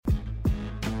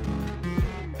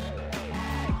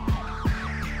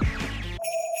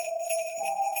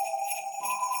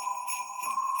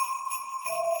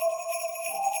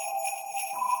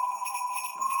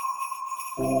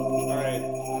All right.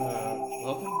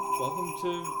 Welcome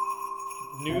to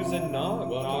News and Nog.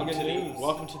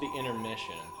 Welcome to the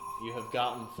intermission. You have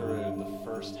gotten through the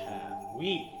first half.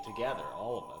 We together,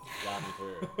 all of us, have gotten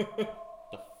through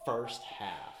the first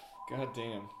half. God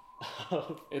damn.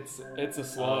 It's a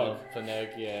slog.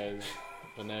 Pinocchio's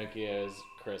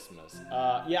Christmas.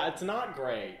 Yeah, it's not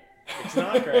great.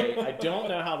 I don't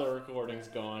know how the recording's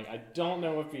going. I don't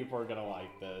know if people are gonna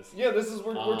like this. Yeah,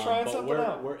 we're trying something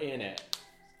out. We're in it.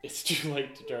 It's too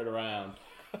late to turn around.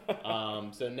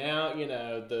 So now,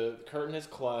 the curtain is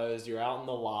closed, you're out in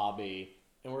the lobby,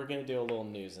 and we're going to do a little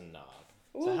news and nog.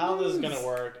 So how this is going to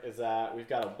work is that we've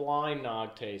got a blind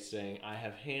nog tasting. I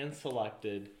have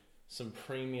hand-selected some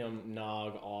premium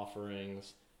nog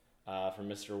offerings for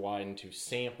Mr. Wyden to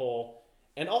sample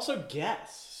and also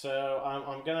guess. So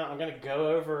I'm gonna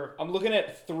go over. I'm looking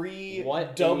at three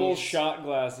double shot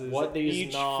glasses. What these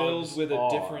each nogs filled with a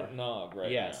are. different nog right now.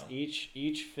 Yes,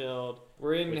 each filled.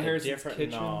 We're in with Harrison's a different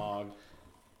kitchen, nog.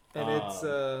 and it's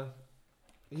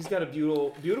he's got a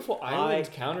beautiful island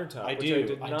countertop.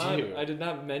 I did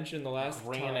not mention the last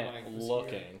granite time I was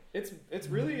looking. Here. It's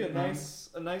really a nice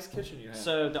kitchen you have.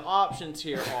 So the options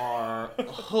here are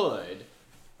Hood,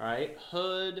 right?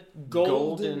 Hood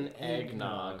Golden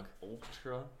eggnog,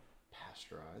 ultra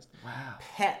pasteurized. Wow.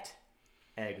 Pet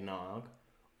eggnog,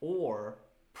 or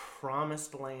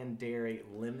Promised Land Dairy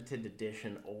limited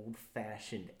edition old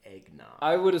fashioned eggnog.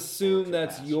 I would assume Ultra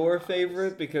that's your pasteurized.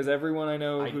 favorite because everyone I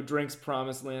know who drinks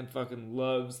Promised Land fucking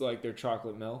loves like their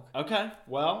chocolate milk. Okay,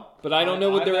 well, But I don't know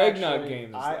what their eggnog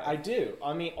game is. I do.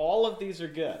 I mean, all of these are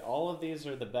good. All of these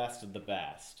are the best of the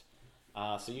best.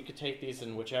 So you could take these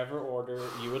in whichever order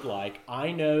you would like.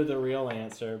 I know the real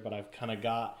answer, but I've kind of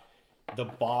got the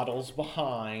bottles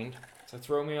behind So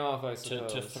throw me off, I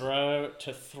suppose. to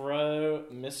throw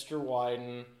Mr.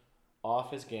 Wyden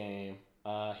off his game.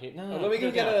 let me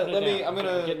go get a. Let me. I'm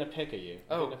gonna. I'm getting a pick of you.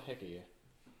 Oh. I'm getting a pick of you.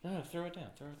 No, throw it down.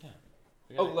 Throw it down.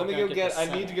 Let me go get.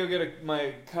 I need to go get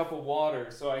my cup of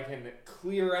water so I can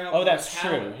clear out. Oh, that's my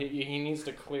palate. true. He needs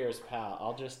to clear his palate.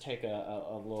 I'll just take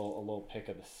a little pick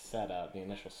of the setup, the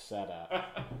initial setup.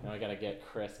 Now I gotta get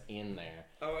Chris in there,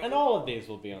 and all of these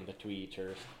will be on the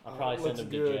tweeters. I'll probably send them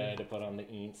to Jay to put on the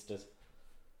instas.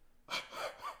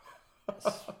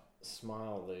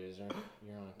 Smile, loser.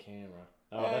 You're on camera.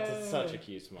 Oh, that's such a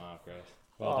cute smile, Chris.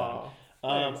 Well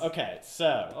done. Okay,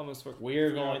 so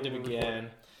we're going to begin.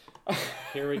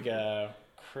 Here we go.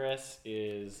 Chris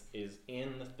is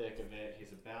in the thick of it.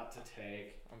 He's about to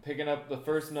take. I'm picking up the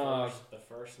first nog. The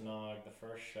first nog, the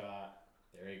first shot.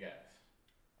 There he goes.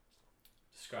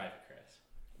 Describe it, Chris.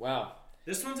 Wow.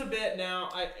 This one's a bit now.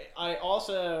 I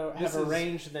also have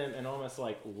arranged them in almost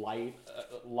like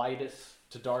lightest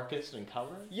to darkest in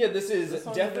color. Yeah, this is one's a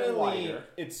bit definitely. lighter.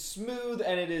 It's smooth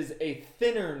and it is a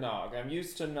thinner nog. I'm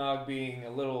used to nog being a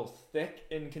little thick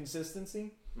in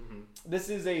consistency. Mm-hmm. This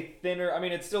is a thinner. I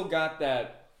mean, it's still got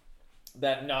that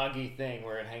noggy thing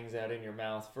where it hangs out in your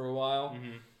mouth for a while,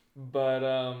 but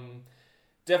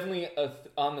definitely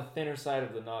on the thinner side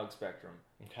of the nog spectrum.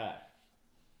 Okay,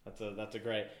 that's a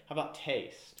great. How about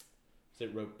taste? Is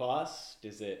it robust?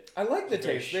 Is it? I like the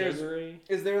taste. Sugary.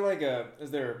 Is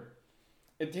there?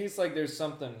 It tastes like there's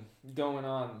something going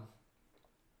on.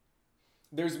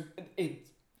 This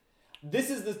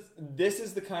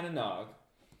is the kind of nog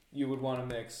you would want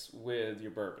to mix with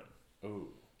your bourbon. Ooh,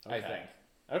 okay. I think.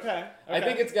 Okay. I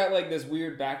think it's got like this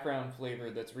weird background flavor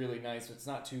that's really nice. It's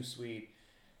not too sweet,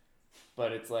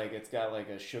 but it's got like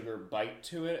a sugar bite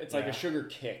to it. It's like a sugar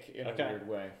kick in a weird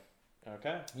way.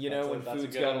 Okay. When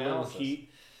food's got a little heat.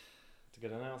 It's a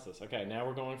good analysis. Okay, now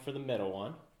we're going for the middle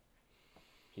one.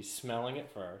 He's smelling it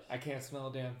first. I can't smell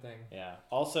a damn thing. Yeah.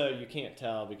 Also, you can't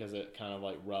tell because it kind of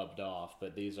like rubbed off,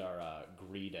 but these are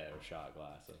Greedo shot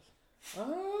glasses.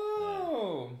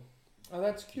 Oh. Yeah. Oh,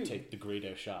 that's cute. You take the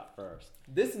Greedo shot first.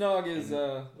 This nog is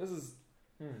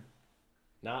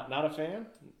Not a fan?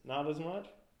 Not as much?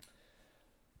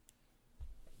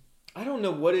 I don't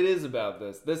know what it is about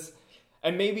this.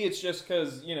 And maybe it's just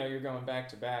because, you're going back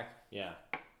to back. Yeah.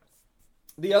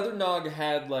 The other nog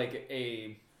had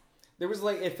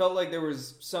it felt like there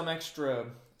was some extra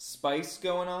spice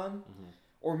going on. Mm-hmm.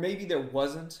 Or maybe there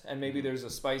wasn't, and maybe there's a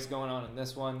spice going on in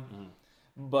this one. Mm-hmm.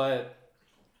 But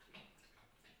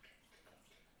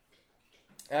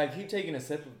I keep taking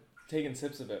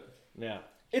sips of it. Yeah.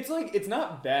 It's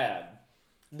not bad.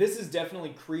 This is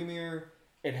definitely creamier.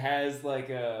 It has like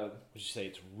a... Would you say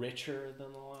it's richer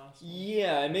than the last one?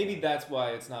 Yeah, and maybe that's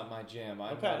why it's not my jam.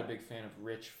 I'm not a big fan of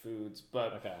rich foods,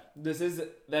 but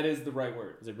that is the right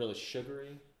word. Is it really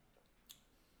sugary?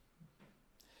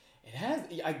 It has...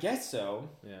 I guess so.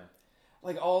 Yeah.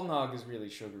 like all nog is really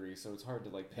sugary, so it's hard to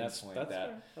like pinpoint that.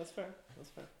 Fair. That's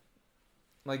fair.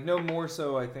 Like no more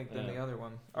so, I think, than the other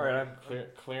one. All right, I'm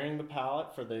clearing the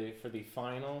palate for the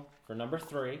final for number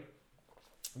 3.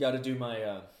 got to do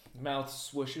my mouth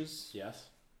swooshes. Yes.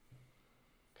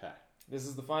 Okay. This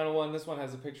is the final one. This one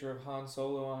has a picture of Han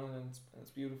Solo on it, and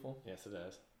it's beautiful. Yes, it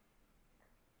is.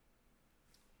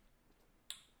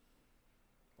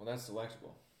 Well, that's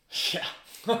delectable. Yeah.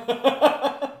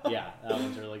 Yeah, that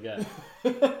one's really good.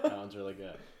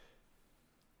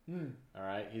 All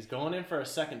right, he's going in for a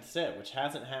second sip, which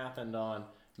hasn't happened on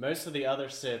most of the other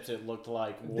sips. It looked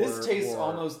like this tastes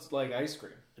almost like ice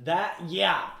cream.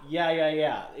 Yeah.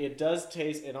 It does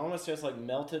taste. It almost tastes like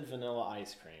melted vanilla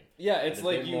ice cream. Yeah, it's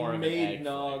like you made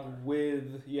nog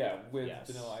with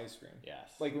vanilla ice cream. Yes.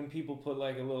 Like when people put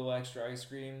like a little extra ice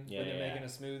cream when they're making a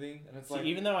smoothie, and it's like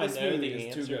even though I know the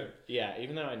answer, too good. Yeah,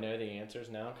 even though I know the answers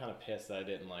now, I'm kind of pissed that I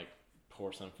didn't like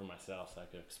pour some for myself so I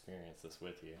could experience this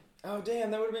with you. Oh damn,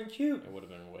 that would have been cute. It would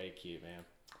have been way cute, man.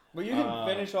 Well, you can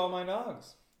finish all my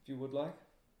nogs if you would like.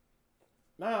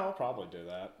 No, I'll probably do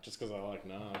that just because I like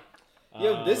nog.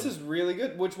 Yo, this is really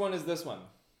good. Which one is this one?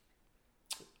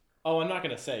 Oh, I'm not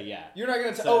gonna say yet. You're not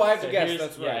gonna tell. I have to guess.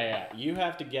 That's right. Yeah. You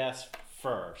have to guess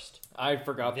first. I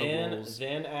forgot the rules.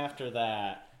 Then after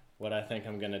that, what I think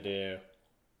I'm gonna do.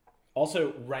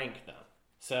 Also, rank them.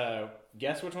 So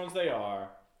guess which ones they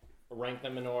are. Rank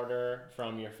them in order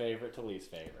from your favorite to least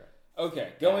favorite.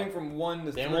 Okay, going from 1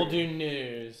 to 3. Then we'll do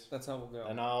news. That's how we'll go.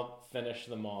 And I'll finish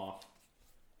them off,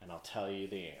 and I'll tell you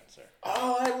the answer.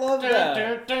 Oh, I love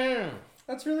that.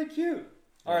 That's really cute.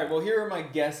 All right, well, here are my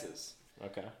guesses.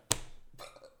 Okay.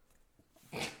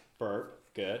 Burp,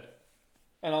 good.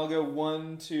 And I'll go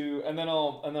 1, 2, and then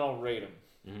I'll rate them.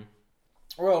 Mm-hmm.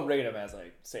 Or I'll rate them as I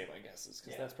say my guesses,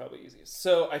 because that's probably easiest.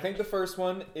 So I think the first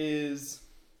one is.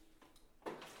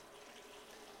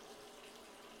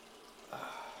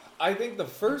 I think the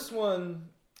first one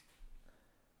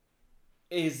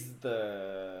is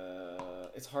the.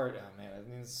 It's hard. Oh man, I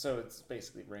mean, so it's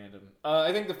basically random.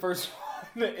 I think the first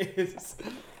one is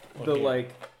the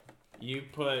like. You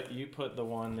put the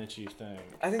one that you think.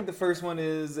 I think the first one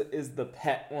is the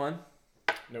pet one.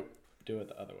 Nope. Do it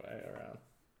the other way around.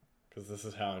 Because this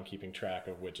is how I'm keeping track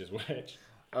of which is which.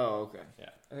 Oh, okay. Yeah.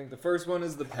 I think the first one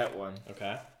is the pet one.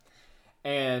 Okay.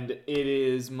 And it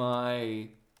is my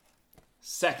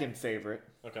second favorite.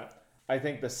 Okay. I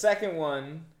think the second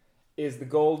one is the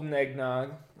golden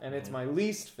eggnog, and it's my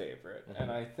least favorite. Mm-hmm.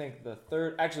 And I think the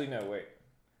third... Actually, no, wait.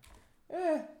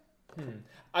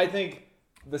 I think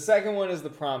the second one is the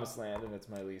Promised Land, and it's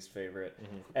my least favorite.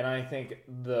 Mm-hmm. And I think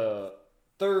the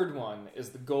third one is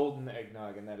the golden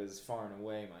eggnog, and that is far and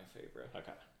away my favorite.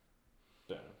 Okay.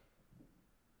 Boom.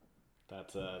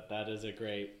 That is a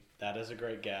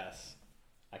great guess.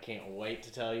 I can't wait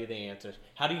to tell you the answers.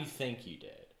 How do you think you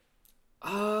did?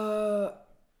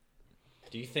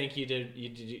 Do you think you did?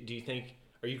 Do you think?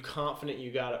 Are you confident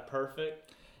you got it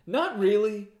perfect? Not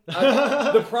really.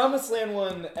 The Promised Land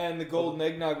one and the golden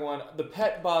eggnog one, the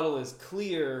pet bottle is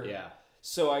clear. Yeah.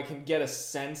 So I can get a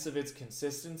sense of its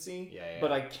consistency. Yeah.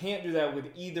 But I can't do that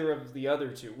with either of the other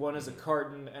two. One is a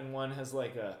carton and one has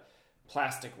like a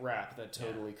plastic wrap that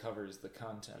totally covers the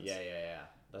contents. Yeah.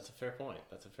 That's a fair point.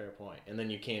 And then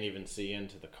you can't even see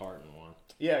into the carton one.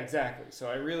 Yeah, exactly. So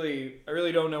I really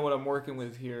don't know what I'm working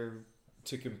with here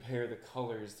to compare the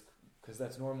colors, because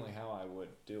that's normally how I would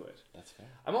do it. That's fair.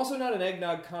 I'm also not an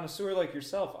eggnog connoisseur like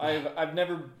yourself. I've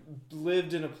never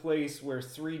lived in a place where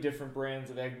 3 different brands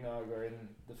of eggnog are in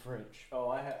the fridge. Oh,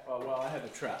 I had to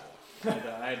travel. I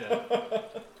had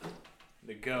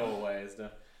to go away.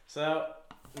 So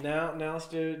now let's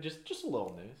do just a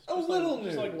little news.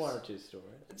 Just like 1 or 2 stories.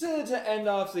 To end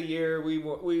off the year, we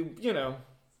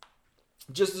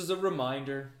just as a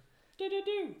reminder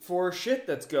for shit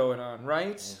that's going on,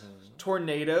 right? Mm-hmm.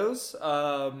 Tornadoes.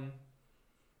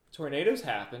 Tornadoes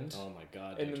happened. Oh my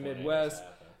god! In the Midwest,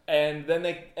 and then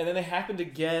they happened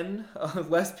again.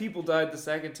 Less people died the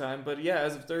second time, but yeah,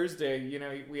 as of Thursday,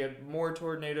 we had more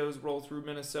tornadoes roll through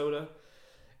Minnesota.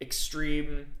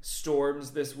 Extreme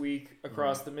storms this week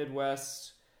across the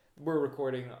Midwest. We're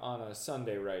recording on a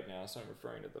Sunday right now, so I'm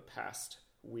referring to the past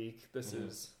week. This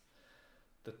is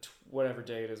the whatever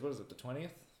day it is. What is it? The 20th?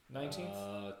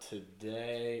 19th?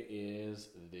 Today is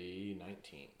the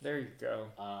 19th. There you go.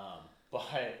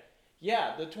 But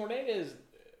yeah, the tornadoes.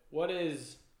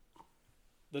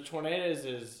 The tornado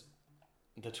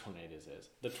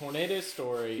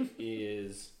story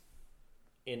is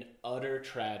an utter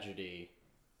tragedy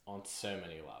on so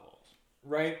many levels.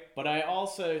 Right. But I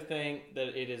also think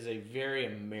that it is a very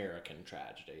American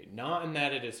tragedy. Not in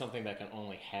that it is something that can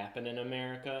only happen in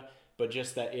America, but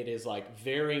just that it is like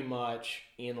very much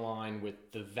in line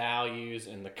with the values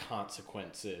and the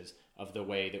consequences of the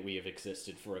way that we have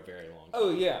existed for a very long time.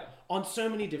 Oh, yeah. On so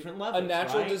many different levels. A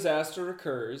natural right? disaster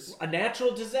occurs. A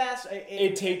natural disaster.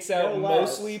 It takes out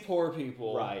mostly poor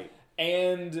people. Right.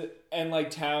 And like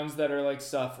towns that are like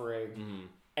suffering,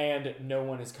 and no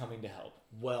one is coming to help.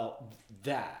 Well,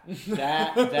 that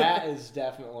is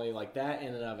definitely like that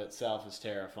in and of itself is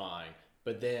terrifying.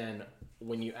 But then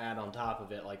when you add on top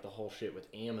of it like the whole shit with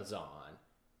Amazon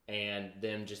and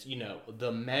them just, you know,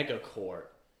 the megacorp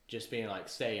just being like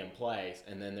stay in place,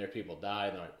 and then their people die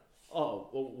and they're like, oh,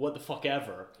 well, what the fuck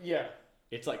ever. Yeah.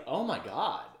 It's like, oh my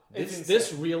god.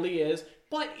 This really is.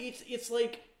 But it's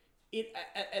like it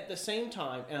at the same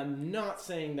time, and I'm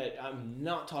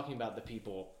not talking about the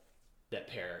people that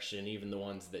perished and even the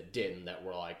ones that didn't, that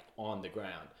were like on the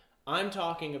ground. I'm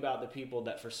talking about the people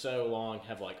that for so long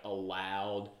have like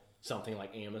allowed something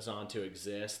like Amazon to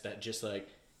exist, that just like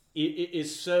it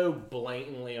is so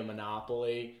blatantly a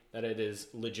monopoly that it is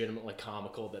legitimately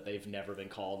comical that they've never been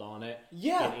called on it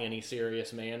in any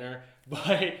serious manner.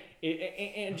 But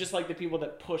and just like the people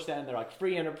that push that and they're like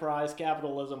free enterprise,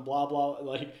 capitalism, blah blah,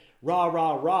 like rah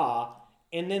rah rah.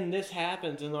 And then this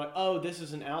happens, and they're like, oh, this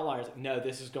is an outlier. It's like, no,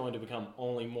 this is going to become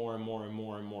only more and more and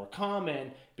more and more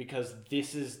common, because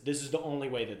this is the only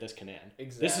way that this can end.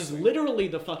 Exactly. This is literally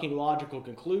the fucking logical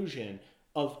conclusion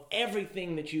of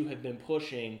everything that you have been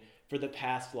pushing for the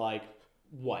past, like,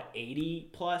 what,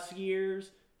 80 plus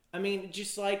years? I mean,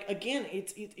 just like, again,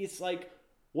 it's like,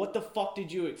 what the fuck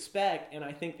did you expect? And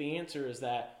I think the answer is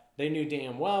that they knew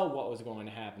damn well what was going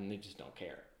to happen. They just don't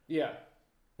care. Yeah.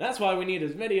 That's why we need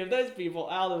as many of those people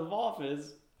out of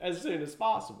office as soon as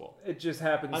possible. It just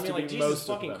happens to like, be Jesus most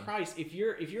fucking of them. Christ, if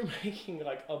you're making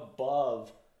like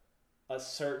above a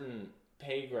certain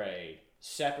pay grade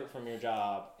separate from your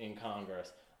job in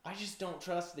Congress, I just don't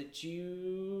trust that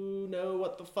you know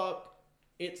what the fuck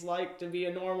it's like to be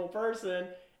a normal person,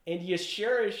 and you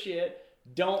sure as shit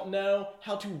don't know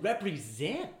how to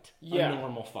represent a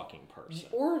normal fucking person.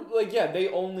 Or like, yeah, they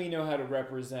only know how to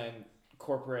represent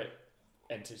corporate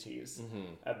entities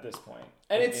at this point.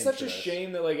 And it's such a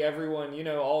shame that like everyone, you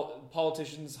know, all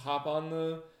politicians hop on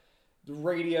the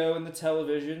radio and the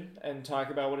television and talk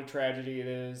about what a tragedy it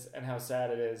is and how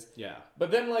sad it is. Yeah.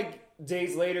 But then like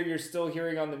days later you're still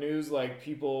hearing on the news like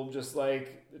people just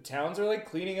like towns are like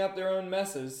cleaning up their own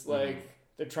messes. Like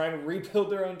they're trying to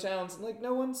rebuild their own towns, and like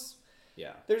no one's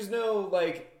there's no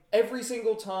like every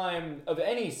single time of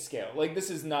any scale. Like this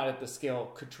is not at the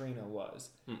scale Katrina was.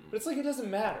 But it's like it doesn't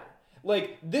matter.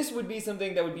 Like, this would be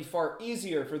something that would be far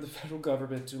easier for the federal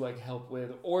government to, like, help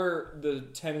with, or the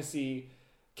Tennessee,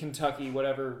 Kentucky,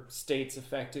 whatever states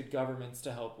affected governments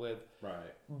to help with.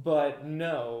 Right. But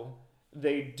no,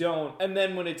 they don't. And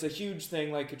then when it's a huge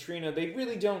thing like Katrina, they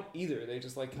really don't either. They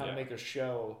just, like, kind of make a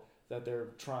show that they're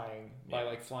trying by,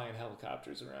 like, flying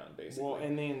helicopters around, basically. Well,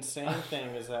 and the insane thing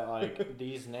is that, like,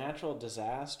 these natural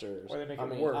disasters... Or they make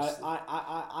it worse.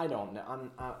 I don't know.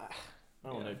 I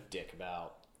don't know dick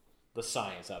about the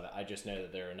science of it. I just know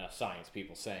that there are enough science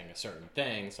people saying a certain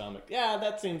thing, so I'm like, yeah,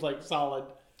 that seems like solid.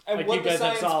 And like what the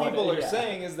science people are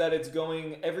saying is that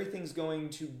everything's going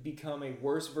to become a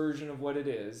worse version of what it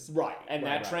is. Right. And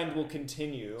that trend will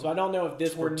continue. So I don't know if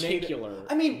this particular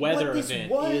weather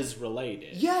event is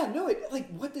related. Yeah, no,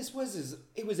 what this was is,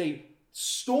 it was a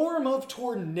storm of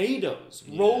tornadoes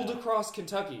rolled across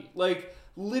Kentucky. Like,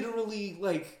 literally,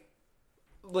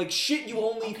 like shit you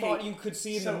only thought you could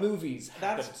see in the movies.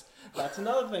 That's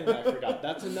another thing that I forgot.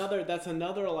 That's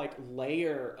another like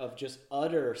layer of just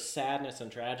utter sadness and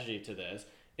tragedy to this,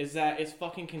 is that it's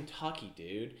fucking Kentucky,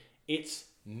 dude. It's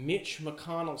Mitch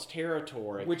McConnell's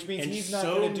territory. Which means he's not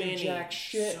going to do jack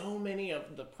shit. So many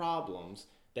of the problems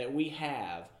that we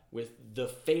have with the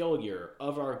failure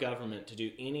of our government to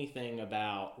do anything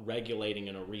about regulating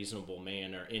in a reasonable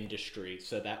manner industry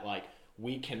so that, like,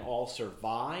 we can all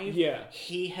survive. Yeah.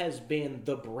 He has been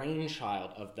the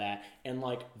brainchild of that, and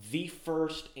like the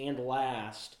first and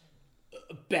last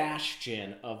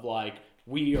bastion of like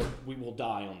we will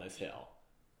die on this hill.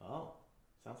 Oh,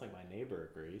 sounds like my neighbor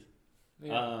agrees.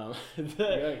 Yeah.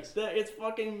 It's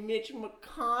fucking Mitch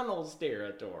McConnell's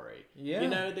territory. Yeah. You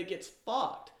know, that gets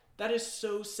fucked. That is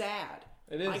so sad.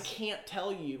 It is. I can't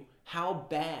tell you how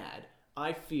bad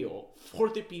I feel for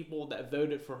the people that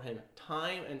voted for him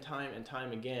time and time and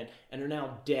time again and are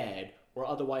now dead or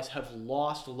otherwise have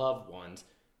lost loved ones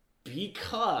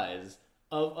because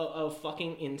of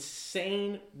fucking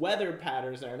insane weather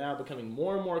patterns that are now becoming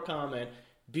more and more common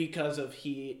because of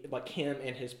him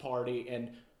and his party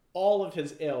and all of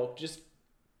his ilk just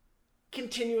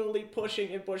continually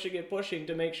pushing and pushing and pushing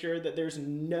to make sure that there's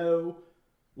no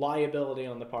liability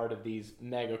on the part of these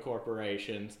mega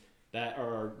corporations that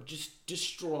are just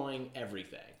destroying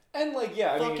everything. And like,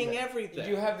 yeah, fucking everything.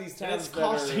 You have these towns and it's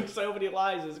costing so many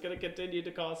lives. It's going to continue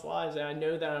to cost lives. And I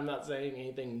know that I'm not saying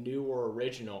anything new or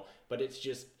original, but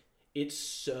it's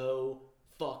so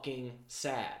fucking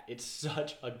sad. It's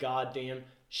such a goddamn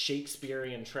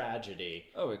Shakespearean tragedy.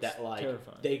 Oh, it's that like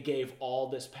terrifying. They gave all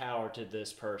this power to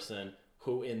this person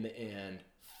who, in the end,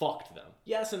 fucked them.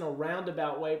 Yes, in a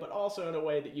roundabout way, but also in a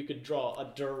way that you could draw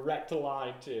a direct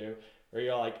line to, where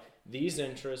you're like, these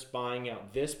interests buying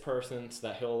out this person so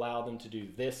that he'll allow them to do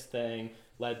this thing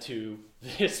led to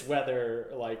this weather,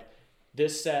 like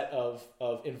this set of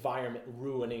environment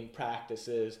ruining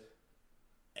practices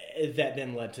that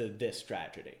then led to this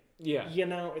tragedy. Yeah. You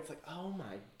know, it's like, oh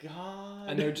my God.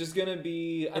 And they're just going to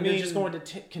be... they're just going to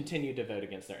continue to vote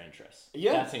against their interests.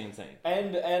 Yeah. That's insane.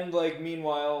 And like,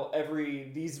 meanwhile,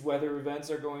 these weather events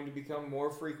are going to become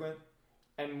more frequent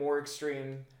and more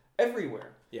extreme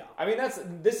everywhere. Yeah. I mean,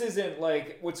 this isn't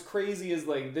like... What's crazy is,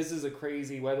 like, this is a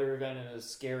crazy weather event and a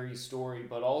scary story,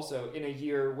 but also in a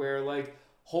year where, like,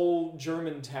 whole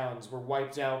German towns were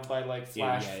wiped out by, like,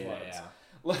 flash floods. Yeah.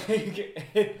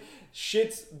 Like,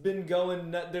 shit's been going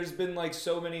there's been like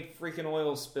so many freaking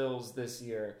oil spills this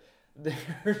year.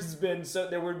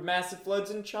 There were massive floods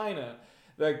in China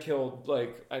that killed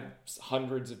like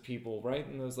hundreds of people right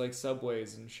in those like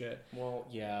subways and shit. Well,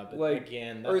 yeah, but like,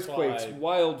 again, that's earthquakes,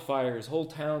 wildfires, whole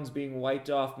towns being wiped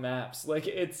off maps. Like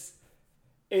it's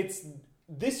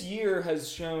this year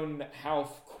has shown how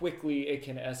quickly it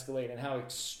can escalate and how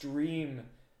extreme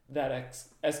that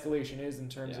escalation is in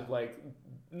terms of like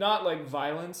not like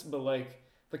violence, but like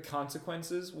the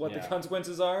consequences, the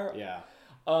consequences are. Yeah.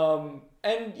 And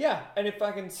it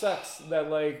fucking sucks that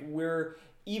like we're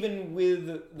even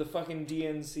with the fucking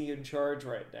DNC in charge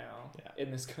right now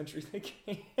in this country, they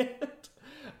can't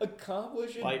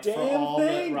accomplish a like, damn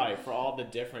thing. For all the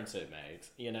difference it makes,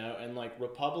 you know, and like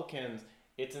Republicans,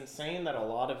 it's insane that a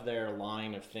lot of their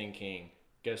line of thinking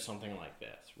goes something like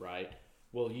this, right?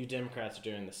 Well, you Democrats are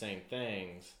doing the same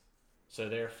things, so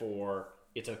therefore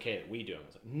it's okay that we do them.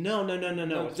 No.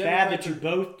 It's bad that you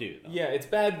both do them. Yeah, it's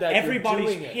bad that everybody's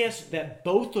you're doing pissed that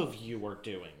both of you are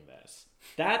doing this.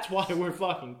 That's why we're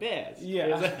fucking pissed.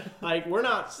 Yeah. Like, we're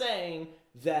not saying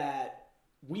that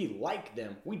we like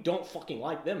them. We don't fucking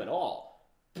like them at all.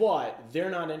 But they're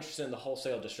not interested in the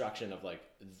wholesale destruction of, like,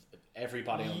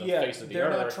 everybody on the face of the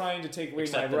earth. They're not trying to take away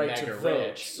my the right to vote.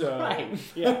 Rich. So. Right.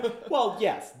 Yeah. Well,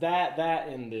 yes, that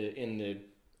in the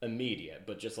immediate,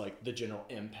 but just like the general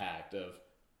impact of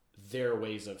their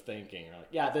ways of thinking. Like,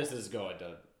 yeah, this is going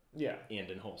to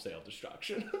end in wholesale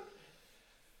destruction.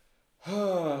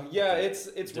 Yeah, it's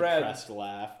rad. Depressed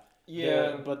laugh.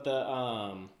 Yeah, but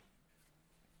the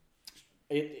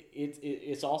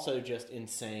it's also just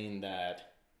insane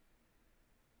that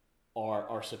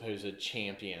our supposed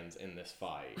champions in this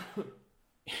fight,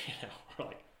 are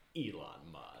like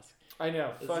Elon Musk. I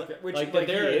know. Fuck it. Which like, like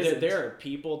there are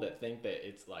people that think that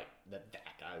it's like that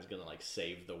guy is gonna like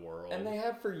save the world, and they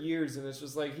have for years, and it's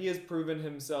just like he has proven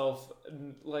himself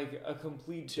like a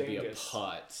complete to dingus. be a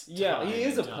putz. Yeah, he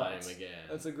is a putz putz. Again.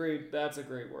 That's a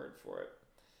great word for it,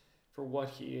 for what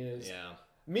he is. Yeah.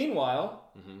 Meanwhile,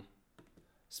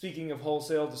 speaking of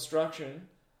wholesale destruction,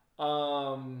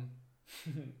 people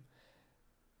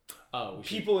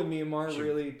in Myanmar are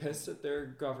really pissed at their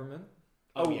government.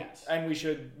 Oh, yes. And we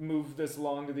should move this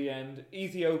along to the end.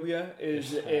 Ethiopia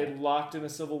is locked in a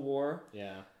civil war.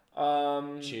 Yeah.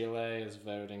 Chile is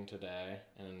voting today,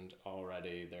 and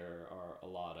already there are a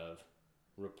lot of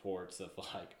reports of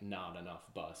like not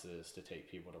enough buses to take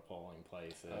people to polling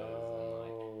places.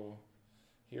 Oh,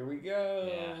 here we go.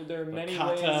 Yeah. There are many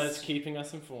Kata ways. is keeping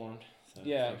us informed. So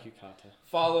thank you, Kata.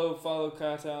 Follow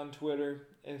Kata on Twitter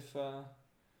if.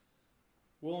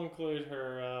 We'll include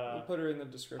her. We'll put her in the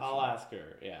description. I'll ask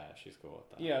her. Yeah, if she's cool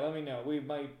with that. Yeah, let me know. We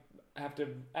might have to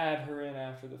add her in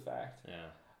after the fact.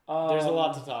 Yeah. There's a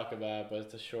lot to talk about, but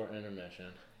it's a short intermission.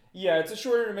 Yeah, it's a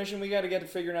short intermission. We got to get to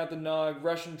figuring out the Nog.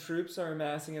 Russian troops are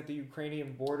amassing at the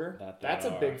Ukrainian border. That's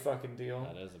a big fucking deal.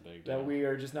 That is a big deal. That we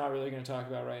are just not really going to talk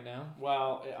about right now.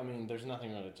 Well, I mean, there's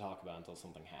nothing really to talk about until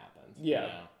something happens. Yeah. You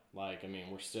know? Like, I mean,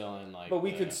 we're still in like. But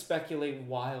we could speculate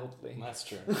wildly. That's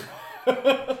true.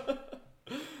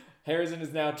 Harrison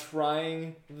is now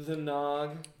trying the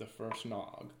Nog. The first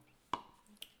Nog.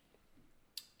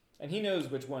 And he knows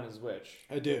which one is which.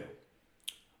 I do.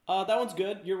 That one's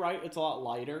good. You're right. It's a lot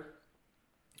lighter.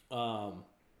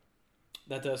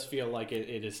 That does feel like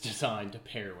it is designed to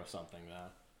pair with something, though.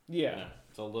 Yeah. You know,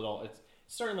 it's a little... It's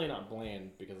certainly not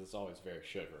bland because it's always very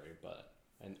sugary,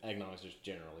 and eggnog is just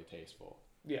generally tasteful.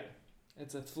 Yeah.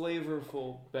 It's a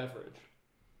flavorful beverage.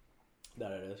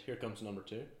 That it is. Here comes number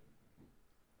 2.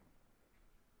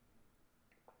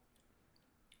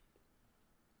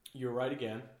 You're right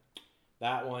again.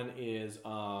 That one is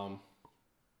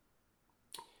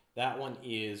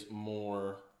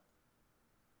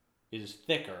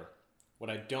thicker. What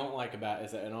I don't like about it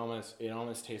is that it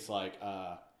almost tastes like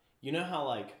you know how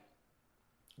like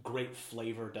grape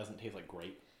flavor doesn't taste like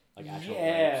grape, like actual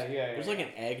grapes. There's like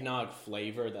an eggnog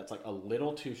flavor that's like a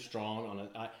little too strong on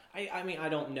it. I mean I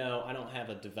don't know. I don't have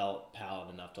a developed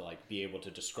palate enough to like be able to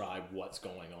describe what's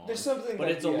going on. There's something, but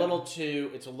it's a little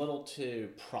too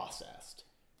processed.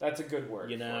 That's a good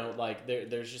word. You know, like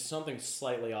there's just something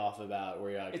slightly off about where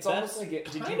you're like, it's almost like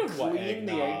did you clean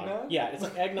the eggnog? Yeah, it's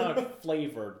like eggnog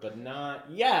flavored, but not.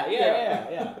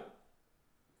 Yeah.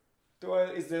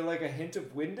 Is there like a hint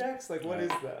of Windex? Like, what is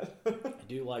that? I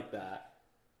do like that.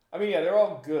 I mean, yeah, they're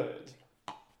all good.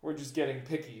 We're just getting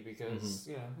picky because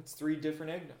it's 3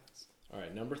 different eggnogs. All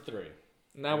right, number 3.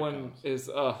 And that one is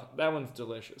that one's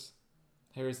delicious.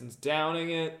 Harrison's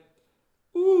downing it.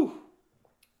 Ooh.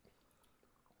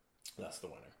 That's the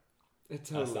winner. It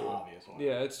totally, that's the obvious one.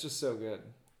 Yeah, it's just so good.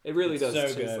 It really does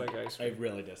taste like ice cream. It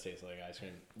really does taste like ice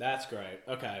cream. That's great.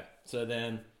 Okay, so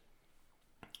then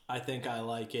I think I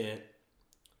like it.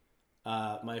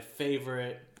 My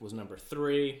favorite was number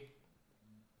 3.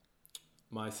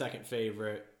 My second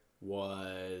favorite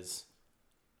was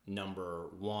number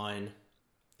 1.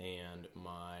 And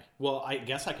I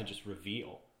guess I could just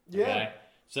reveal. Yeah. Okay?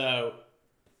 So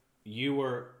you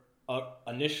were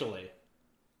initially...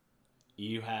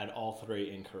 You had all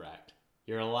 3 incorrect.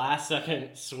 Your last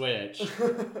second switch,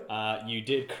 you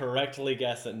did correctly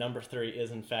guess that number 3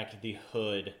 is in fact the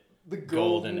Hood The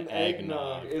golden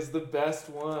eggnog is the best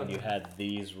one. And you had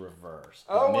these reversed.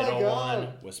 Oh the my middle God.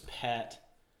 one was Pet.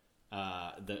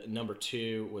 The number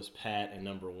 2 was Pet, and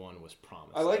number 1 was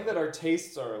Promise. I like that our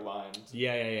tastes are aligned.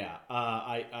 Yeah.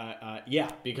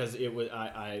 Because it was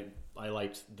I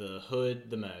liked the Hood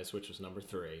the most, which was number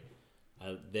 3.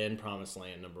 Then Promised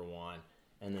Land, number 1,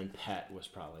 and then Pet was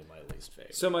probably my least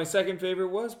favorite. So my second favorite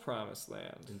was Promised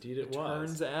Land. Indeed, it was.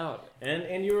 Turns out,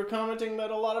 and you were commenting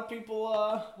that a lot of people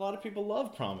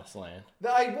love Promised Land.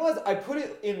 I put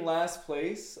it in last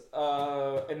place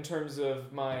in terms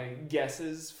of my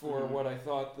guesses for what I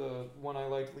thought the one I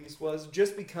liked least was,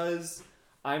 just because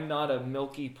I'm not a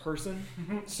milky person.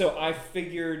 So I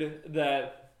figured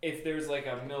that if there's like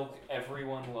a milk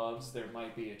everyone loves, there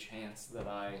might be a chance that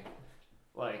I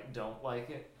don't like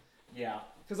it. Yeah.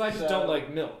 Because I just don't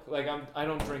like milk. Like I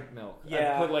don't drink milk.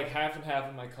 Yeah. I put like half and half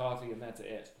in my coffee, and that's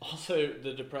it. Also,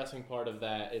 the depressing part of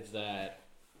that is that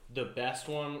the best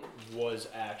one was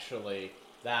actually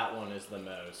that one is the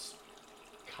most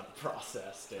kind of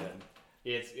processed and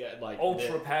it's like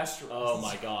ultra pasteurized. Oh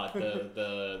my God,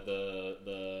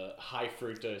 the high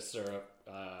fructose syrup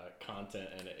content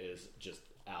in it is just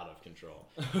out of control.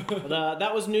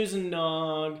 That was News and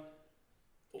Nog.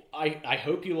 I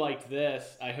hope you liked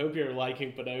this. I hope you're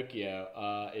liking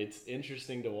Pinocchio. It's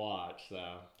interesting to watch. So,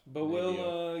 but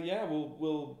we'll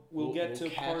get to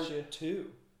part 2.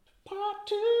 Part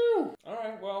 2. All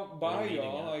right. Well, bye,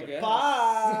 y'all. I guess.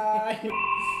 Bye.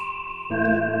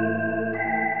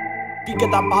 Fica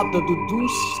da pata do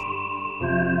Dulce.